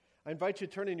I invite you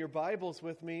to turn in your Bibles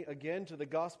with me again to the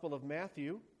Gospel of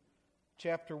Matthew,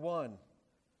 chapter 1,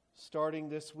 starting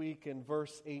this week in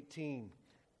verse 18.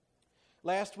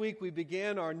 Last week we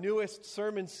began our newest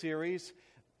sermon series,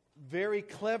 very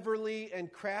cleverly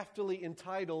and craftily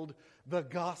entitled, The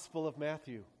Gospel of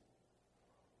Matthew.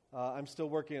 I'm still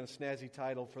working on a snazzy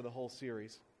title for the whole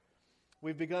series.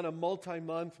 We've begun a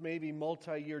multi-month, maybe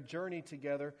multi-year journey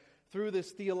together through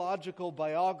this theological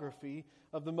biography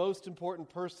of the most important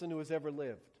person who has ever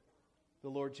lived, the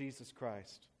Lord Jesus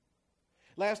Christ.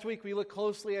 Last week we looked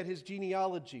closely at his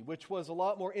genealogy, which was a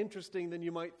lot more interesting than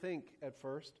you might think at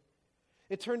first.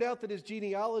 It turned out that his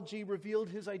genealogy revealed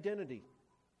his identity.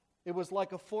 It was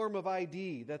like a form of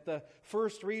ID that the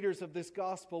first readers of this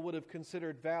gospel would have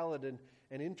considered valid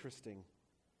and interesting.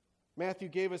 Matthew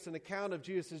gave us an account of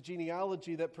Jesus'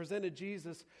 genealogy that presented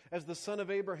Jesus as the son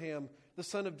of Abraham, the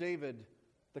son of David,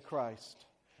 the Christ.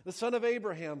 The son of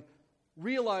Abraham,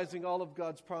 realizing all of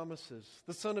God's promises.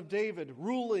 The son of David,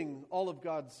 ruling all of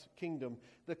God's kingdom.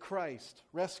 The Christ,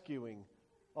 rescuing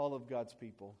all of God's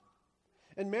people.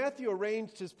 And Matthew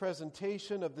arranged his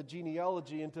presentation of the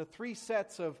genealogy into 3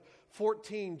 sets of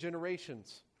 14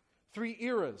 generations. 3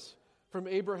 eras, from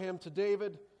Abraham to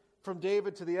David, from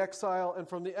David to the exile, and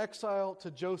from the exile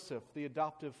to Joseph, the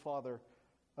adoptive father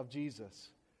of Jesus.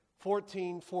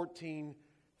 14, 14,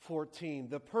 14.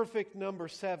 The perfect number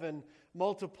 7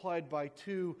 multiplied by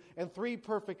 2, and 3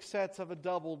 perfect sets of a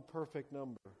doubled perfect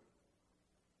number.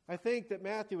 I think that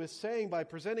Matthew is saying, by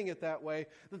presenting it that way,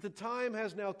 that the time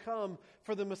has now come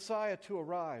for the Messiah to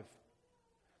arrive.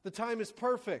 The time is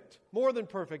perfect, more than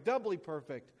perfect, doubly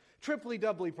perfect, triply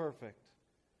doubly perfect.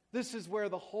 This is where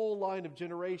the whole line of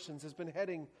generations has been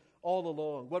heading all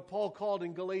along. What Paul called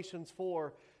in Galatians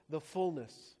 4, the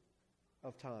fullness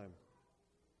of time.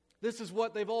 This is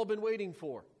what they've all been waiting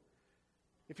for.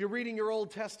 If you're reading your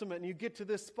Old Testament and you get to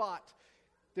this spot,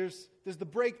 there's the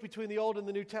break between the Old and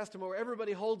the New Testament where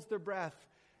everybody holds their breath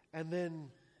and then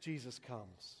Jesus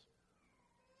comes.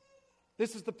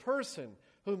 This is the person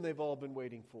whom they've all been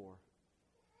waiting for.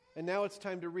 And now it's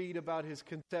time to read about his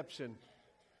conception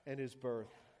and his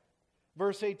birth.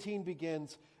 Verse 18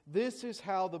 begins, "This is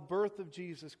how the birth of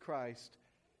Jesus Christ.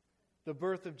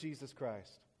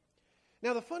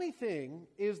 Now the funny thing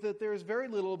is that there is very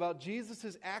little about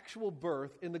Jesus' actual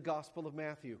birth in the Gospel of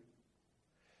Matthew.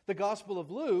 The Gospel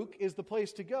of Luke is the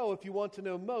place to go if you want to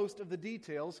know most of the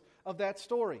details of that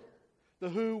story. The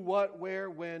who, what, where,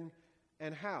 when,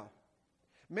 and how.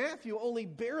 Matthew only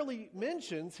barely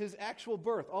mentions his actual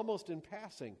birth, almost in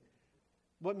passing.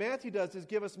 What Matthew does is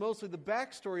give us mostly the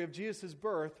backstory of Jesus'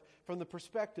 birth from the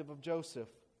perspective of Joseph.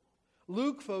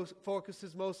 Luke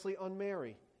focuses mostly on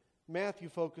Mary. Matthew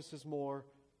focuses more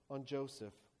on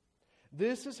Joseph.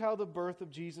 This is how the birth of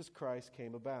Jesus Christ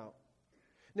came about.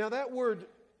 Now that word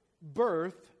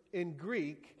birth in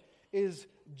Greek is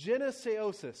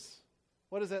geneseosis.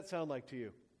 What does that sound like to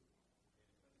you?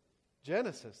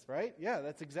 Genesis, right? Yeah,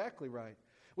 that's exactly right.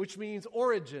 Which means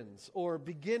origins or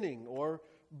beginning or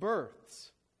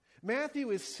births. Matthew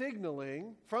is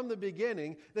signaling from the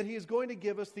beginning that he is going to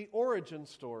give us the origin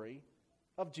story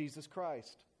of Jesus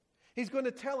Christ. He's going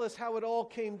to tell us how it all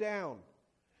came down,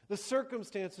 the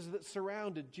circumstances that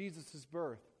surrounded Jesus'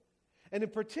 birth. And in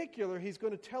particular, he's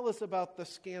going to tell us about the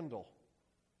scandal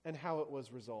and how it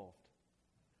was resolved.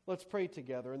 Let's pray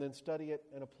together and then study it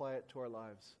and apply it to our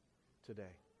lives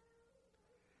today.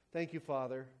 Thank you,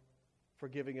 Father, for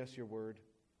giving us your word.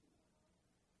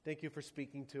 Thank you for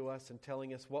speaking to us and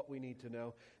telling us what we need to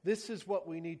know. This is what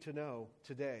we need to know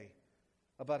today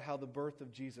about how the birth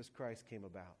of Jesus Christ came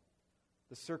about.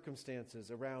 The circumstances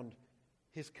around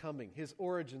his coming, his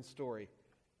origin story,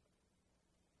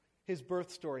 his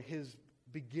birth story, his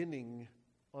beginning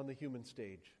on the human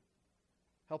stage.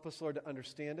 Help us, Lord, to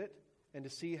understand it and to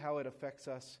see how it affects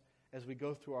us as we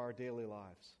go through our daily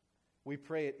lives. We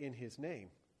pray it in his name.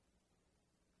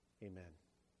 Amen.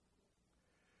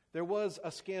 There was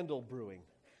a scandal brewing,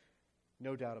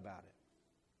 no doubt about it.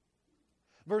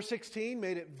 Verse 16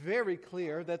 made it very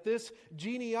clear that this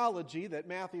genealogy that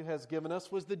Matthew has given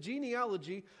us was the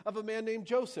genealogy of a man named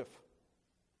Joseph,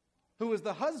 who was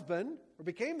the husband, or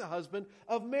became the husband,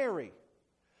 of Mary,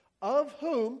 of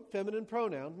whom, feminine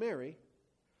pronoun, Mary,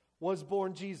 was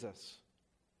born Jesus,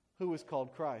 who was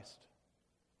called Christ.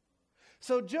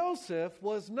 So Joseph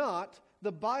was not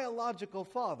the biological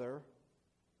father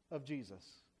of Jesus.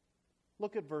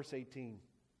 Look at verse 18.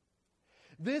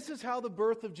 This is how the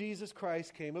birth of Jesus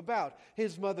Christ came about.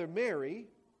 His mother Mary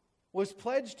was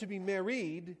pledged to be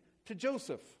married to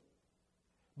Joseph.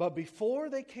 But before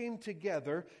they came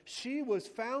together, she was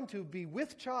found to be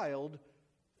with child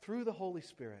through the Holy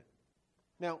Spirit.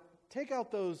 Now, take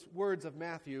out those words of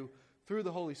Matthew through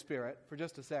the Holy Spirit for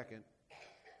just a second,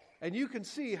 and you can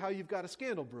see how you've got a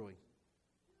scandal brewing.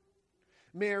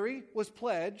 Mary was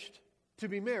pledged to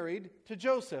be married to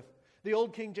Joseph. The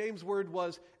old King James word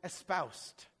was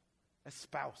espoused.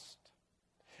 Espoused.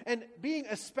 And being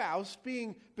espoused,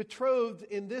 being betrothed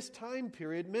in this time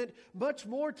period, meant much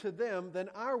more to them than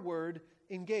our word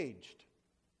engaged.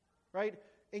 Right?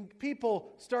 And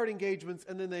people start engagements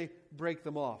and then they break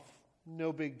them off.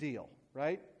 No big deal,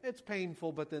 right? It's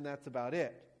painful, but then that's about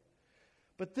it.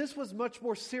 But this was much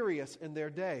more serious in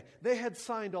their day. They had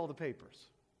signed all the papers.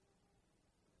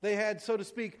 They had, so to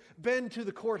speak, been to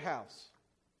the courthouse.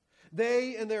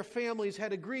 They and their families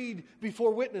had agreed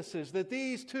before witnesses that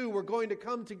these two were going to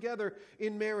come together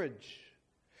in marriage.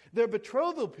 Their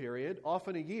betrothal period,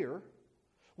 often a year,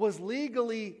 was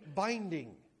legally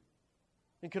binding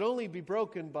and could only be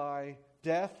broken by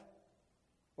death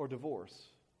or divorce.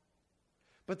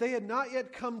 But they had not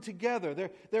yet come together.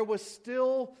 There was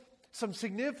still some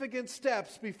significant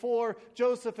steps before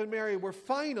Joseph and Mary were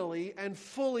finally and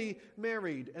fully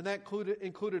married. And that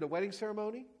included a wedding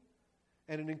ceremony,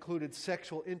 and it included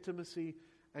sexual intimacy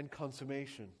and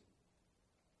consummation.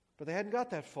 But they hadn't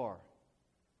got that far.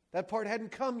 That part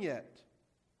hadn't come yet.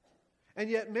 And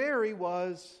yet Mary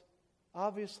was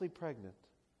obviously pregnant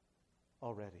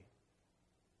already.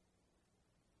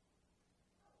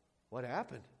 What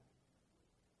happened?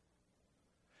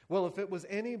 Well, if it was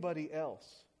anybody else,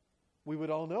 we would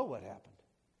all know what happened.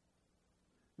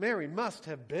 Mary must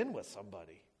have been with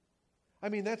somebody. I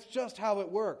mean, that's just how it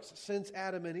works since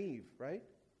Adam and Eve, right?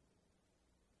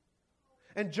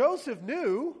 And Joseph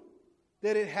knew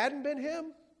that it hadn't been him.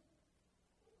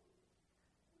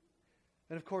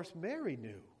 And of course, Mary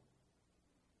knew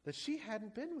that she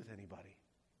hadn't been with anybody.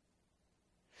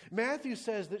 Matthew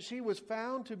says that she was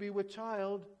found to be with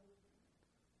child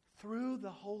through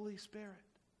the Holy Spirit.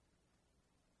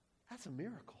 That's a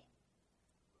miracle.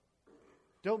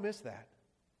 Don't miss that.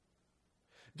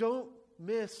 Don't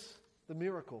miss the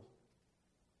miracle.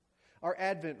 Our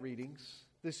Advent readings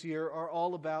this year are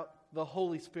all about the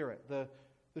Holy Spirit, the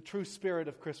true spirit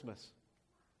of Christmas.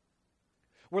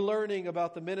 We're learning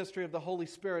about the ministry of the Holy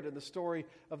Spirit and the story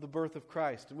of the birth of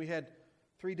Christ. And we had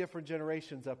 3 different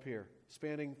generations up here,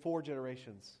 spanning 4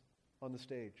 generations on the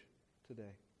stage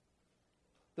today.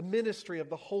 The ministry of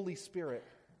the Holy Spirit.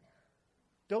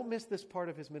 Don't miss this part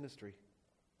of his ministry.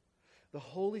 The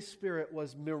Holy Spirit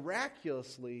was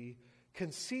miraculously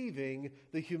conceiving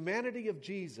the humanity of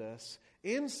Jesus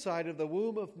inside of the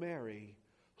womb of Mary,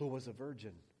 who was a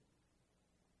virgin.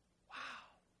 Wow.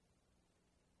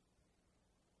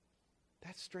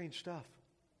 That's strange stuff.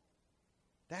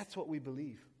 That's what we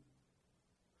believe.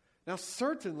 Now,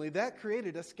 certainly that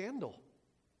created a scandal.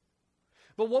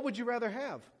 But what would you rather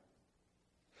have?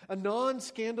 A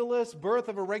non-scandalous birth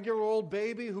of a regular old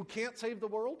baby who can't save the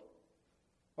world?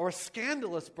 Or a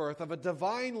scandalous birth of a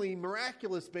divinely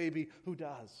miraculous baby who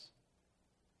does?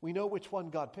 We know which one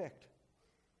God picked.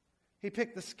 He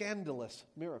picked the scandalous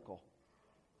miracle.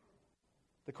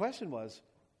 The question was,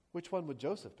 which one would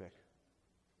Joseph pick?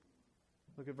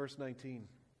 Look at verse 19.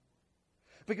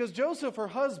 Because Joseph, her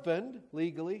husband,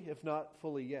 legally, if not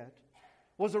fully yet,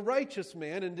 was a righteous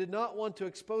man and did not want to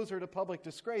expose her to public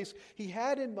disgrace, he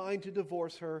had in mind to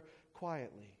divorce her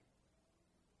quietly.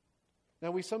 Now,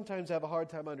 we sometimes have a hard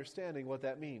time understanding what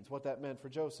that means, what that meant for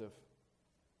Joseph.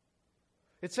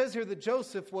 It says here that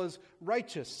Joseph was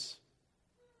righteous.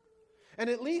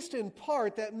 And at least in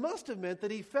part, that must have meant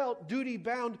that he felt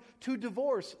duty-bound to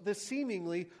divorce this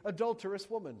seemingly adulterous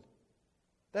woman.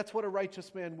 That's what a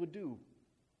righteous man would do.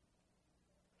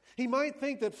 He might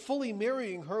think that fully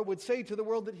marrying her would say to the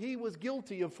world that he was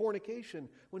guilty of fornication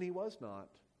when he was not.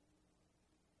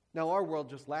 Now, our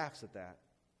world just laughs at that.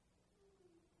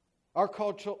 Our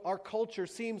culture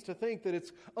seems to think that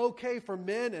it's okay for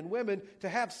men and women to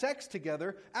have sex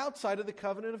together outside of the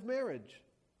covenant of marriage.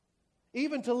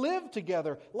 Even to live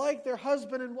together like their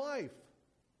husband and wife,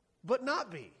 but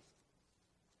not be.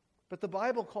 But the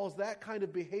Bible calls that kind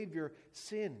of behavior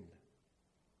sin.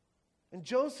 And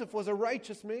Joseph was a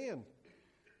righteous man.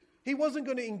 He wasn't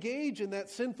going to engage in that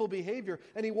sinful behavior,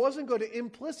 and he wasn't going to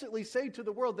implicitly say to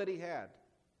the world that he had.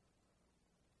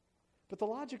 But the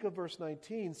logic of verse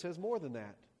 19 says more than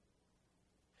that.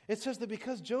 It says that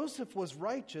because Joseph was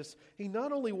righteous, he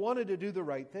not only wanted to do the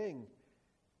right thing,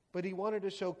 but he wanted to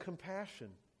show compassion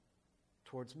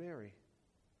towards Mary.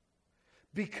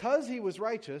 Because he was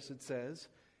righteous, it says,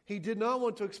 he did not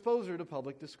want to expose her to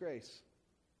public disgrace.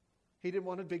 He didn't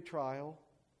want a big trial.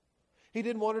 He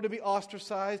didn't want her to be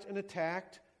ostracized and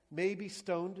attacked, maybe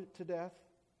stoned to death.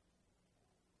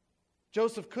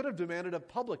 Joseph could have demanded a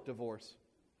public divorce.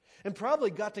 and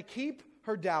probably got to keep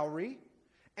her dowry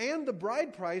and the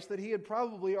bride price that he had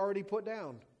probably already put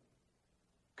down.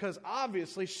 Because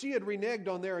obviously she had reneged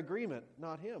on their agreement,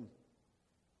 not him.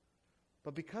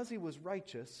 But because he was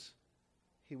righteous,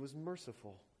 he was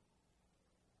merciful.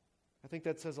 I think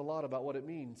that says a lot about what it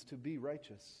means to be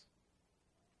righteous.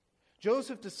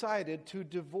 Joseph decided to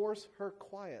divorce her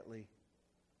quietly.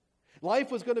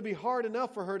 Life was going to be hard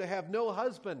enough for her to have no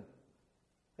husband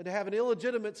and to have an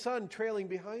illegitimate son trailing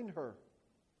behind her.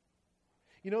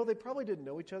 You know, they probably didn't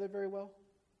know each other very well.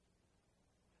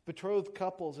 Betrothed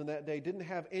couples in that day didn't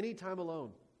have any time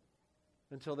alone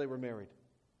until they were married.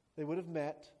 They would have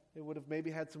met. They would have maybe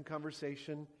had some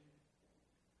conversation,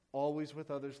 always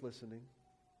with others listening.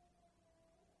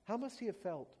 How must he have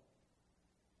felt?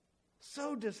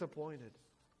 So disappointed.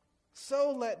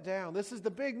 So let down. This is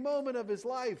the big moment of his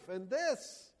life, and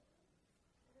this.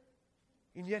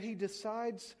 And yet he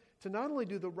decides to not only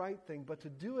do the right thing, but to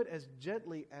do it as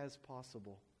gently as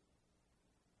possible.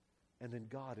 And then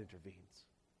God intervenes.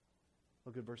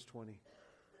 Look at verse 20.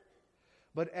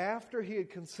 But after he had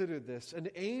considered this, an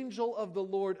angel of the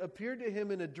Lord appeared to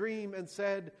him in a dream and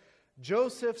said,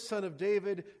 Joseph, son of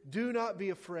David, do not be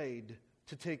afraid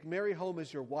to take Mary home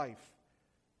as your wife,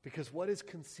 because what is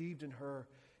conceived in her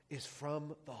is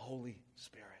from the Holy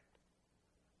Spirit.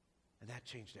 And that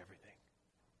changed everything.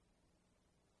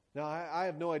 Now, I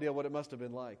have no idea what it must have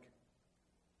been like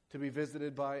to be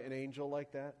visited by an angel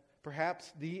like that.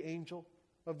 Perhaps the angel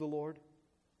of the Lord.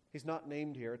 He's not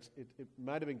named here. It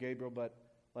might have been Gabriel, but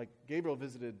like Gabriel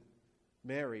visited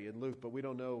Mary in Luke, but we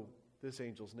don't know this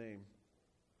angel's name.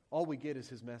 All we get is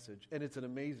his message, and it's an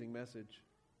amazing message.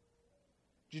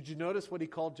 Did you notice what he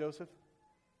called Joseph?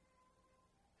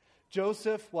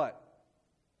 Joseph, what?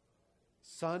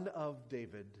 Son of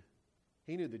David.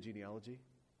 He knew the genealogy.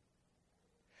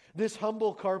 This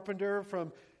humble carpenter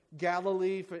from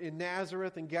Galilee, in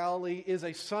Nazareth in Galilee, is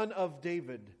a son of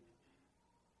David.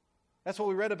 That's what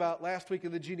we read about last week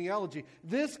in the genealogy.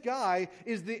 This guy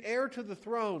is the heir to the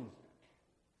throne.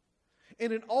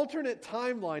 In an alternate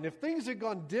timeline, if things had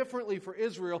gone differently for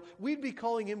Israel, we'd be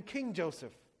calling him King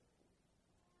Joseph.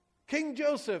 King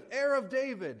Joseph, heir of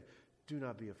David. Do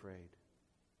not be afraid.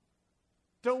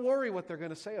 Don't worry what they're going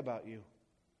to say about you.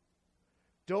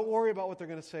 Don't worry about what they're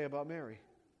going to say about Mary.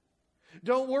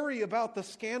 Don't worry about the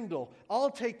scandal. I'll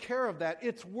take care of that.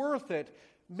 It's worth it.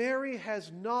 Mary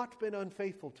has not been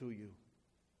unfaithful to you.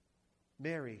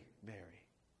 Mary.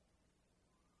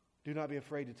 Do not be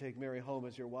afraid to take Mary home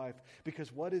as your wife,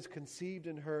 because what is conceived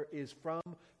in her is from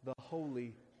the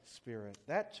Holy Spirit.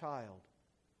 That child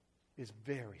is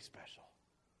very special.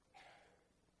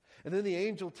 And then the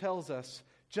angel tells us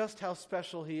just how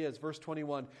special he is. Verse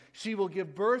 21, she will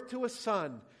give birth to a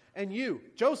son, and you,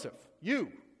 Joseph,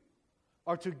 you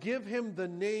are to give him the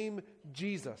name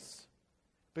Jesus,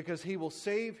 because he will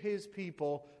save his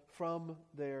people from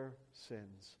their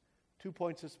sins. 2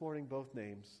 points this morning, both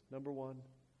names. Number one,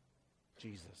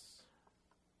 Jesus.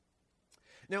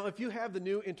 Now, if you have the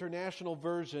New International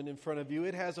Version in front of you,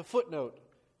 it has a footnote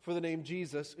for the name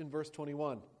Jesus in verse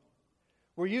 21.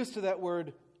 We're used to that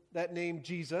word, that name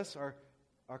Jesus.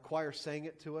 Our choir sang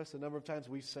it to us. A number of times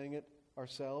we sang it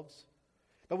ourselves.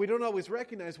 But we don't always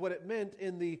recognize what it meant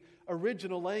in the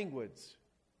original language,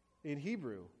 in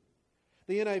Hebrew.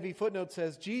 The NIV footnote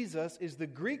says, Jesus is the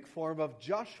Greek form of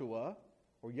Joshua,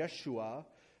 or Yeshua,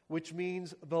 which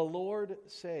means the Lord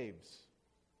saves.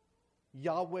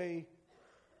 Yahweh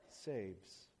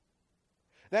saves.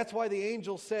 That's why the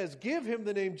angel says, give him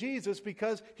the name Jesus,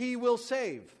 because he will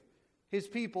save his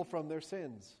people from their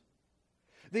sins.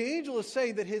 The angel is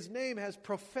saying that his name has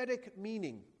prophetic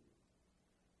meaning.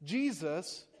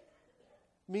 Jesus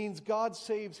means God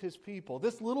saves his people.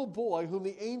 This little boy whom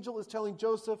the angel is telling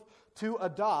Joseph to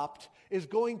adopt is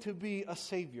going to be a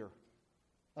savior,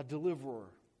 a deliverer,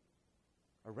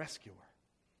 a rescuer.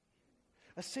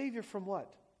 A savior from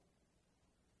what?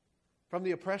 From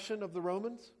the oppression of the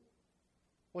Romans?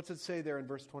 What's it say there in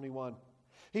verse 21?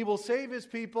 He will save his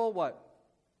people, what?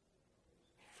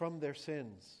 From their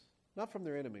sins. Not from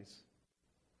their enemies.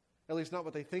 At least not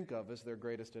what they think of as their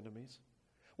greatest enemies.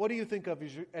 What do you think of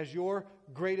as your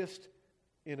greatest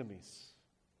enemies?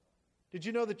 Did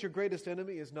you know that your greatest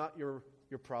enemy is not your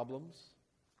problems?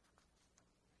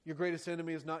 Your greatest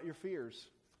enemy is not your fears.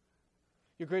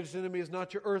 Your greatest enemy is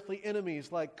not your earthly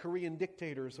enemies like Korean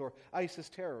dictators or ISIS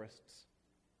terrorists.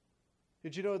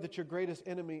 Did you know that your greatest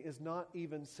enemy is not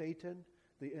even Satan,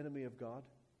 the enemy of God?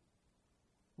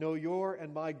 No, your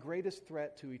and my greatest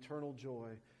threat to eternal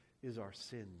joy is our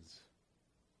sins.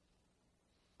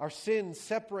 Our sin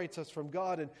separates us from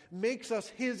God and makes us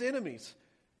his enemies.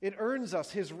 It earns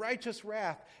us His righteous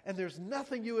wrath, and there's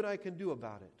nothing you and I can do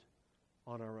about it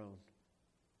on our own.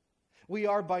 We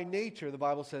are by nature, the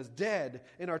Bible says, dead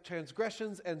in our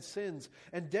transgressions and sins,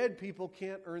 and dead people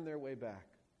can't earn their way back.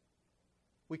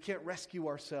 We can't rescue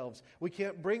ourselves. We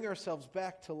can't bring ourselves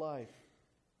back to life.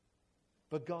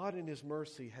 But God in His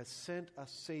mercy has sent a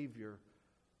Savior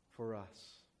for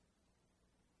us.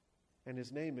 And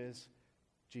His name is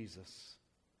Jesus.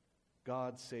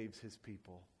 God saves His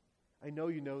people. I know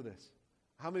you know this.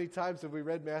 How many times have we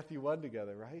read Matthew 1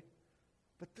 together, right?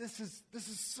 But this is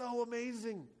so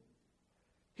amazing.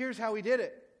 Here's how He did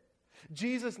it.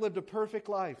 Jesus lived a perfect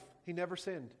life. He never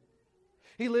sinned.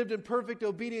 He lived in perfect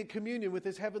obedient communion with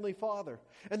His Heavenly Father.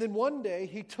 And then one day,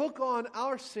 He took on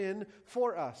our sin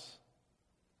for us.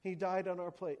 He died in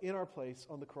our place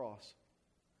on the cross.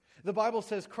 The Bible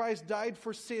says Christ died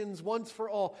for sins once for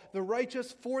all, the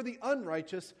righteous for the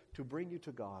unrighteous, to bring you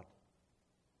to God.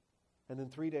 And then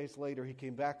 3 days later, He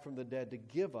came back from the dead to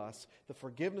give us the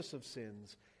forgiveness of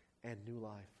sins and new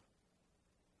life.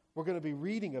 We're going to be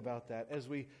reading about that as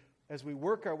we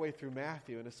work our way through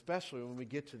Matthew, and especially when we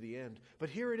get to the end. But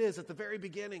here it is at the very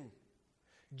beginning.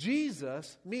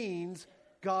 Jesus means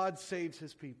God saves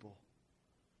His people.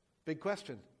 Big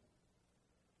question.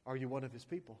 Are you one of His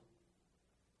people?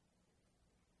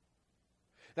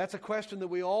 That's a question that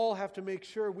we all have to make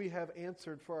sure we have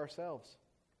answered for ourselves.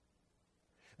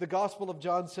 The Gospel of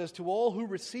John says, to all who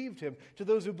received Him, to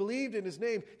those who believed in His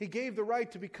name, He gave the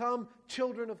right to become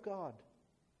children of God.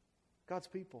 God's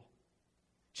people.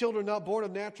 Children not born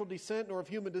of natural descent nor of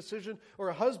human decision or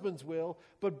a husband's will,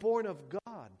 but born of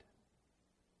God.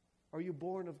 Are you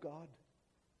born of God?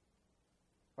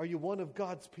 Are you one of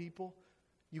God's people?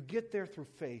 You get there through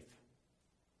faith.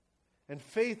 And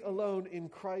faith alone in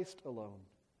Christ alone.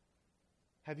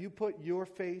 Have you put your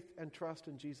faith and trust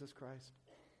in Jesus Christ?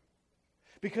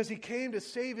 Because He came to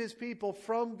save His people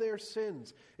from their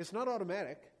sins. It's not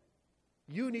automatic.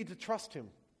 You need to trust Him.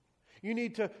 You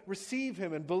need to receive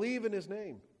Him and believe in His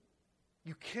name.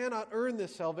 You cannot earn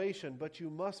this salvation, but you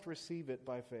must receive it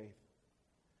by faith.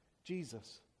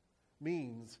 Jesus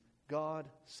means God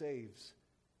saves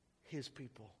His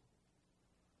people.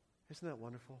 Isn't that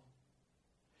wonderful?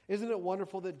 Isn't it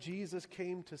wonderful that Jesus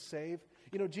came to save?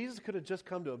 You know, Jesus could have just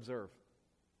come to observe.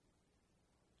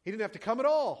 He didn't have to come at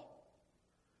all.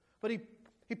 But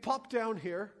he popped down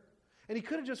here, and He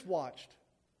could have just watched.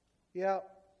 Yeah,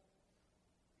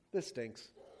 this stinks.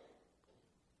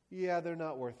 Yeah, they're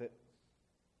not worth it.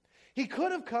 He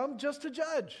could have come just to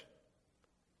judge.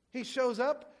 He shows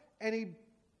up, and He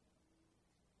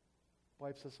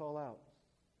wipes us all out.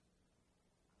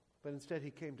 But instead,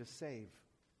 He came to save,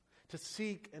 to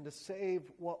seek and to save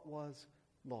what was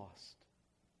lost.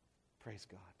 Praise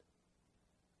God.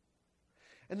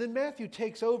 And then Matthew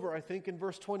takes over, I think, in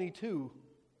verse 22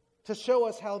 to show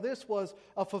us how this was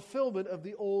a fulfillment of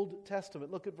the Old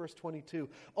Testament. Look at verse 22.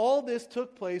 All this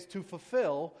took place to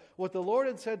fulfill what the Lord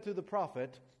had said through the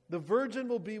prophet, the virgin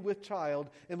will be with child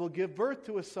and will give birth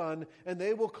to a son, and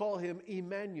they will call him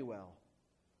Emmanuel,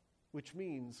 which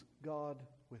means God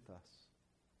with us.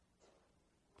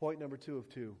 Point number 2 of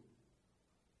 2.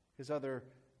 His other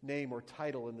name or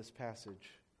title in this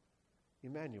passage,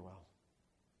 Emmanuel.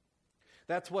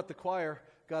 That's what the choir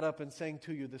got up and sang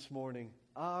to you this morning.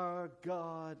 Our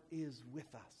God is with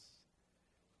us.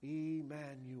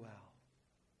 Emmanuel.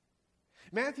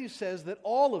 Matthew says that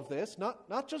all of this,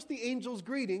 not just the angel's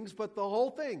greetings, but the whole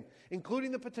thing,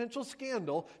 including the potential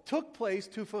scandal, took place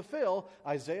to fulfill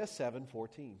Isaiah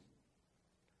 7:14.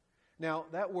 Now,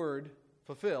 that word,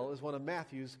 fulfill, is one of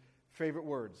Matthew's favorite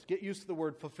words. Get used to the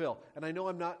word fulfill. And I know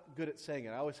I'm not good at saying it.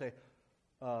 I always say,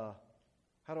 how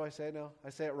do I say it now? I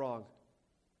say it wrong.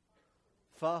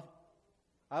 I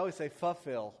always say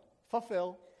fulfill.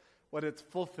 Fulfill when it's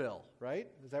fulfill, right?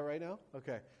 Is that right now?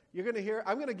 Okay. You're going to hear,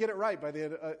 I'm going to get it right by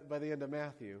the end of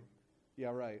Matthew. Yeah,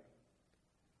 right.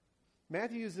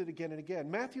 Matthew uses it again and again.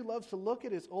 Matthew loves to look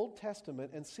at his Old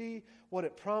Testament and see what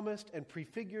it promised and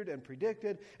prefigured and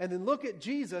predicted, and then look at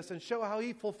Jesus and show how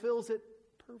He fulfills it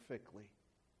perfectly.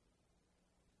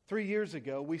 3 years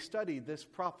ago, we studied this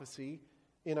prophecy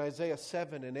in Isaiah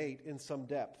 7 and 8 in some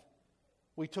depth.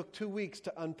 We took 2 weeks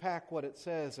to unpack what it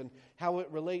says and how it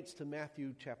relates to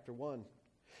Matthew chapter 1.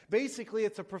 Basically,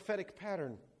 it's a prophetic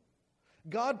pattern.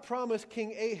 God promised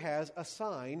King Ahaz a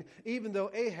sign, even though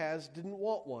Ahaz didn't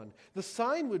want one. The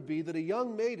sign would be that a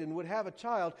young maiden would have a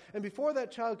child, and before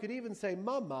that child could even say,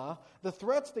 Mama, the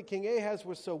threats that King Ahaz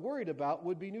was so worried about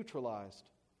would be neutralized.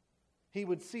 He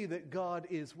would see that God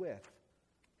is with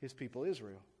His people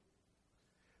Israel.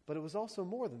 But it was also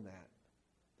more than that.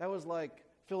 That was like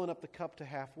filling up the cup to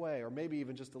halfway, or maybe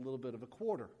even just a little bit of a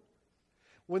quarter.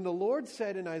 When the Lord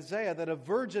said in Isaiah that a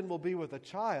virgin will be with a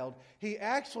child, he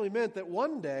actually meant that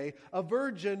one day a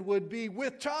virgin would be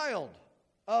with child.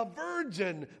 A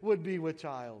virgin would be with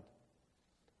child.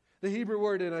 The Hebrew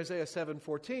word in Isaiah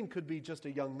 7:14 could be just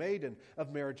a young maiden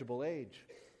of marriageable age.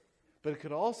 But it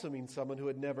could also mean someone who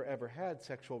had never ever had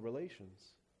sexual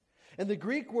relations. And the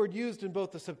Greek word used in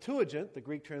both the Septuagint, the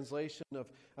Greek translation of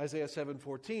Isaiah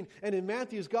 7:14, and in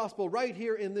Matthew's Gospel right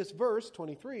here in this verse,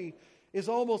 23, is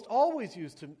almost always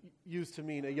used to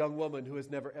mean a young woman who has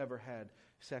never ever had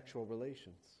sexual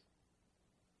relations.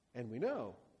 And we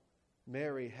know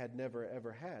Mary had never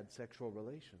ever had sexual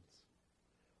relations.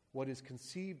 What is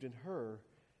conceived in her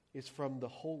is from the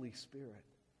Holy Spirit.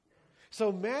 So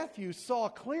Matthew saw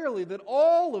clearly that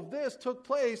all of this took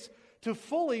place to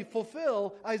fully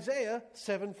fulfill Isaiah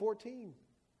 7:14.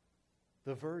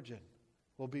 The virgin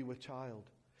will be with child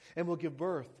and will give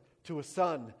birth to a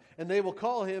son, and they will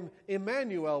call him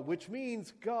Emmanuel, which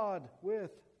means God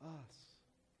with us.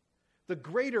 The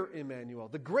greater Emmanuel,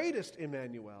 the greatest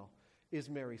Emmanuel, is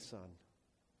Mary's son.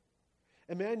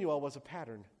 Emmanuel was a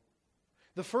pattern.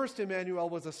 The first Emmanuel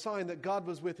was a sign that God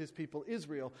was with his people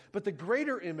Israel. But the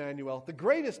greater Emmanuel, the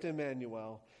greatest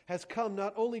Emmanuel, has come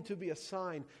not only to be a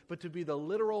sign, but to be the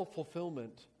literal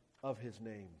fulfillment of his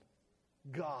name.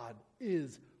 God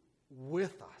is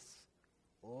with us.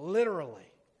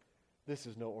 Literally. This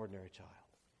is no ordinary child.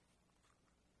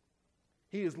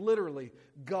 He is literally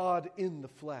God in the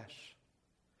flesh.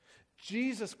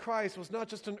 Jesus Christ was not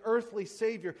just an earthly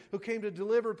Savior who came to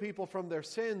deliver people from their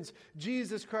sins.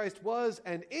 Jesus Christ was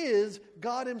and is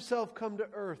God himself come to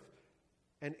earth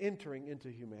and entering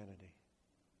into humanity.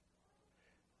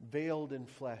 Veiled in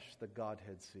flesh, the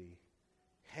Godhead see.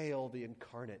 Hail the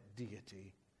incarnate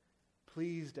deity.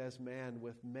 Pleased as man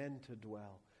with men to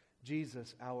dwell.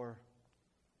 Jesus, our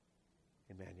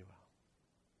Emmanuel.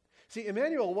 See,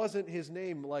 Emmanuel wasn't his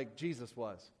name like Jesus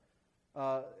was.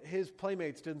 His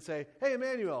playmates didn't say, "Hey,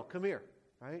 Emmanuel, come here,"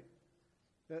 right?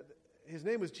 His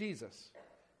name was Jesus.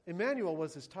 Emmanuel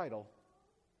was his title.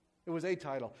 It was a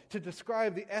title to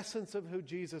describe the essence of who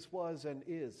Jesus was and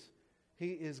is.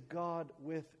 He is God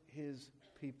with his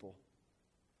people.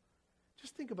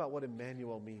 Just think about what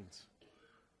Emmanuel means.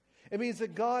 It means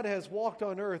that God has walked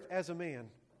on earth as a man.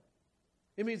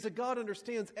 It means that God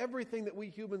understands everything that we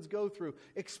humans go through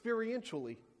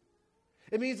experientially.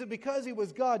 It means that because he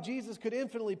was God, Jesus could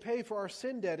infinitely pay for our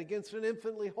sin debt against an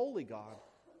infinitely holy God.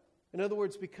 In other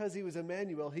words, because he was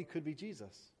Emmanuel, he could be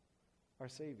Jesus, our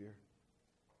Savior.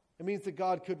 It means that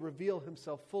God could reveal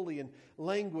himself fully in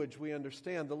language we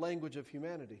understand, the language of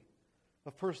humanity,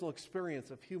 of personal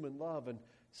experience, of human love and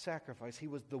sacrifice. He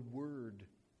was the Word.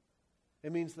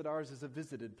 It means that ours is a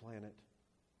visited planet.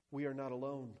 We are not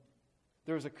alone.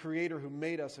 There is a Creator who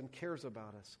made us and cares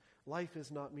about us. Life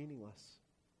is not meaningless.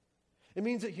 It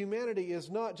means that humanity is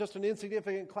not just an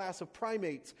insignificant class of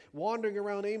primates wandering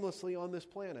around aimlessly on this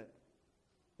planet.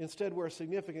 Instead, we're a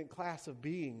significant class of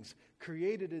beings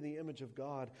created in the image of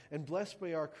God and blessed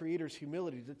by our Creator's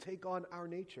humility to take on our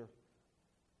nature.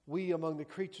 We, among the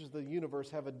creatures of the universe,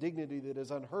 have a dignity that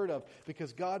is unheard of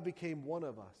because God became one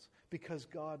of us, because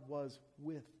God was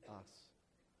with us,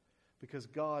 because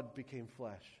God became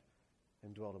flesh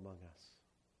and dwelt among us.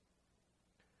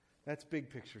 That's big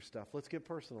picture stuff. Let's get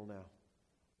personal now.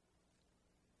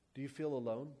 Do you feel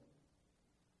alone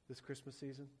this Christmas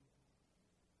season?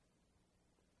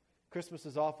 Christmas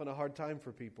is often a hard time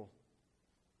for people.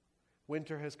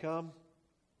 Winter has come,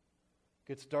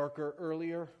 gets darker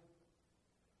earlier,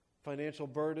 financial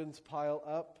burdens pile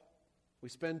up, we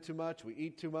spend too much, we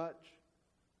eat too much,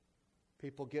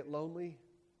 people get lonely,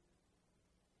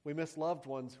 we miss loved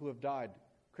ones who have died.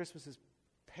 Christmas is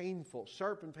painful,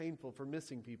 sharp and painful for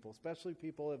missing people, especially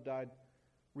people who have died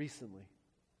recently.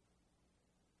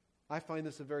 I find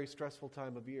this a very stressful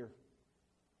time of year.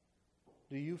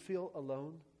 Do you feel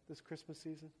alone this Christmas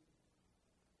season?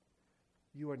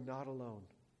 You are not alone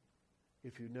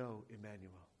if you know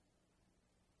Emmanuel.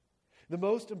 The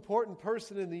most important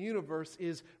person in the universe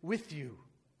is with you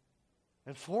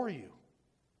and for you.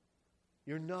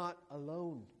 You're not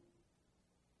alone.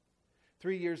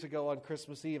 3 years ago on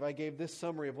Christmas Eve, I gave this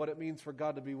summary of what it means for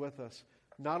God to be with us.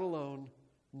 Not alone,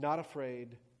 not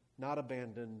afraid, not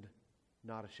abandoned,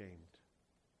 not ashamed.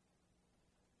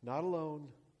 Not alone,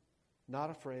 not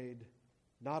afraid,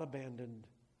 not abandoned,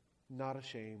 not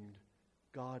ashamed.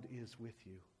 God is with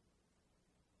you.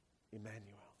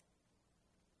 Emmanuel.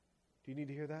 Do you need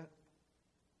to hear that?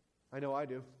 I know I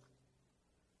do.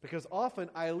 Because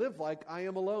often I live like I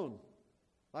am alone.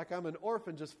 Like I'm an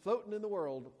orphan just floating in the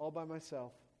world all by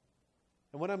myself.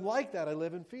 And when I'm like that, I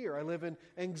live in fear. I live in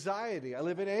anxiety. I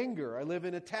live in anger. I live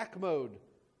in attack mode.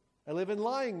 I live in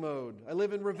lying mode. I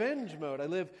live in revenge mode. I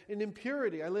live in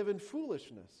impurity. I live in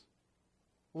foolishness.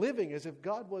 Living as if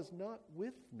God was not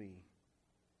with me.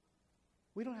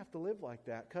 We don't have to live like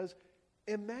that because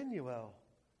Emmanuel,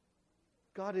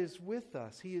 God is with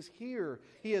us. He is here.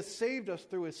 He has saved us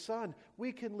through His Son.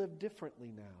 We can live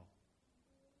differently now.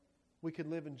 We can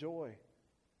live in joy.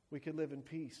 We can live in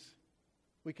peace.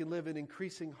 We can live in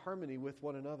increasing harmony with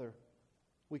one another.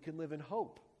 We can live in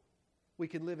hope. We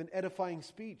can live in edifying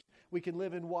speech. We can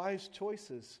live in wise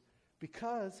choices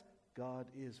because God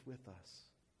is with us.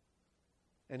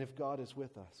 And if God is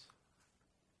with us,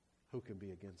 who can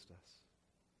be against us?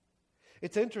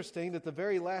 It's interesting that the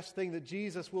very last thing that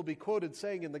Jesus will be quoted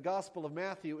saying in the Gospel of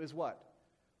Matthew is what?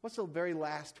 What's the very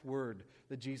last word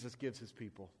that Jesus gives His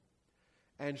people?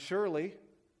 And surely,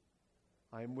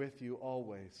 I am with you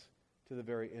always to the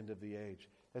very end of the age.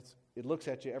 It looks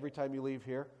at you every time you leave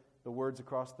here, the words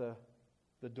across the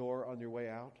door on your way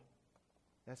out.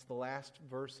 That's the last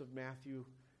verse of Matthew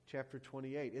chapter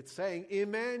 28. It's saying,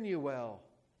 Emmanuel,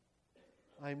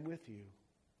 I'm with you.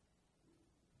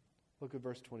 Look at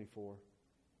verse 24.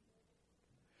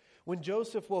 When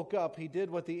Joseph woke up, he did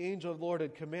what the angel of the Lord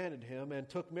had commanded him and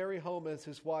took Mary home as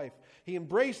his wife. He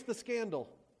embraced the scandal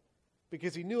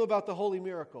because he knew about the holy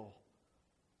miracle.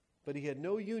 But he had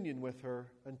no union with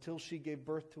her until she gave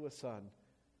birth to a son,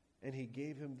 and he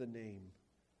gave him the name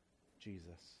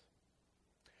Jesus.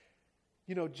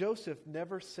 You know, Joseph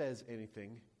never says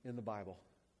anything in the Bible.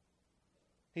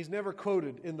 He's never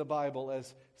quoted in the Bible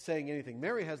as saying anything.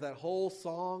 Mary has that whole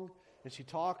song, and she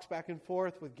talks back and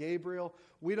forth with Gabriel.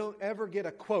 We don't ever get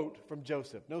a quote from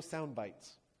Joseph. No sound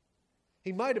bites.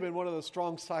 He might have been one of those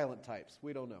strong silent types.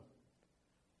 We don't know.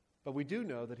 But we do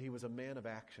know that he was a man of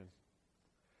action.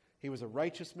 He was a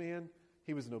righteous man.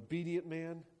 He was an obedient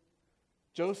man.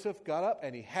 Joseph got up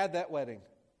and he had that wedding.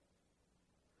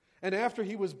 And after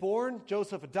he was born,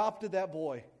 Joseph adopted that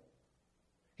boy.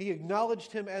 He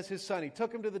acknowledged him as his son. He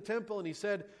took him to the temple and he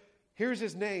said, here's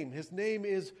his name. His name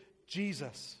is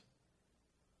Jesus.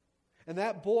 And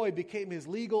that boy became his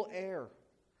legal heir.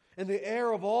 And the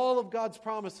heir of all of God's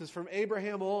promises from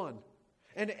Abraham on.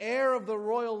 And heir of the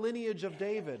royal lineage of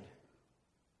David.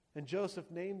 And Joseph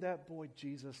named that boy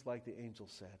Jesus like the angel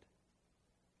said.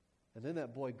 And then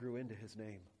that boy grew into his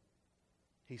name.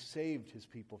 He saved his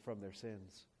people from their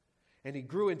sins. And he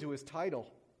grew into his title.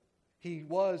 He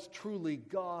was truly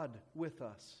God with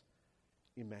us,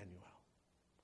 Emmanuel.